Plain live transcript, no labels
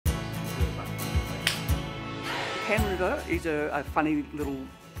Pan River is a funny little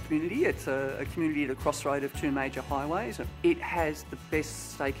community. It's a community at a crossroad of two major highways. It has the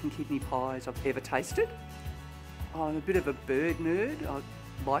best steak and kidney pies I've ever tasted. I'm a bit of a bird nerd. I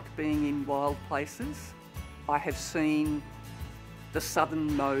like being in wild places. I have seen the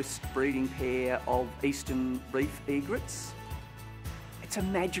southernmost breeding pair of eastern reef egrets. It's a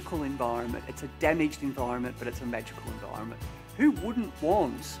magical environment. It's a damaged environment, but it's a magical environment. Who wouldn't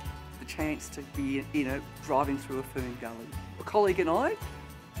want the chance to be, driving through a fern gully? A colleague and I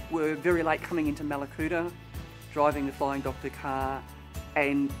were very late coming into Malakuta, driving the Flying Doctor car,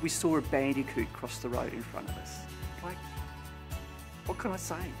 and we saw a bandicoot cross the road in front of us. Like, what can I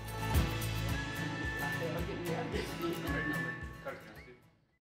say?